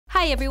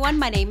Hi everyone,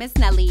 my name is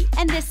Nelly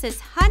and this is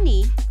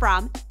Hunnee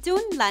from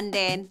Dune,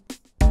 London.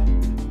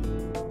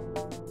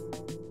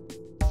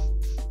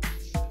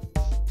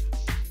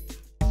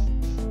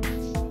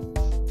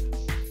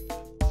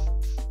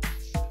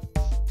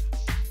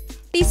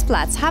 These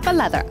flats have a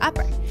leather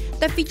upper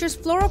that features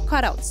floral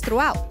cutouts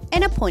throughout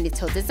and a pointed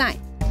toe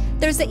design.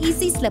 There's an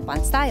easy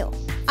slip-on style.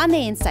 On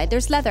the inside,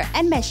 there's leather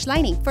and mesh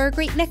lining for a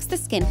great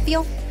next-to-skin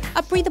feel,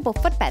 a breathable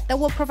footbed that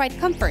will provide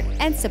comfort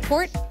and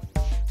support.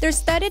 There's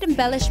studded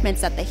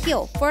embellishments at the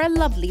heel for a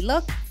lovely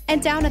look,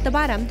 and down at the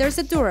bottom, there's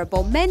a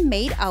durable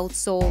man-made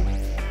outsole.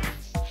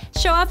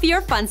 Show off your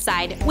fun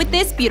side with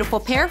this beautiful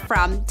pair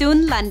from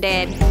Dune,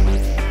 London.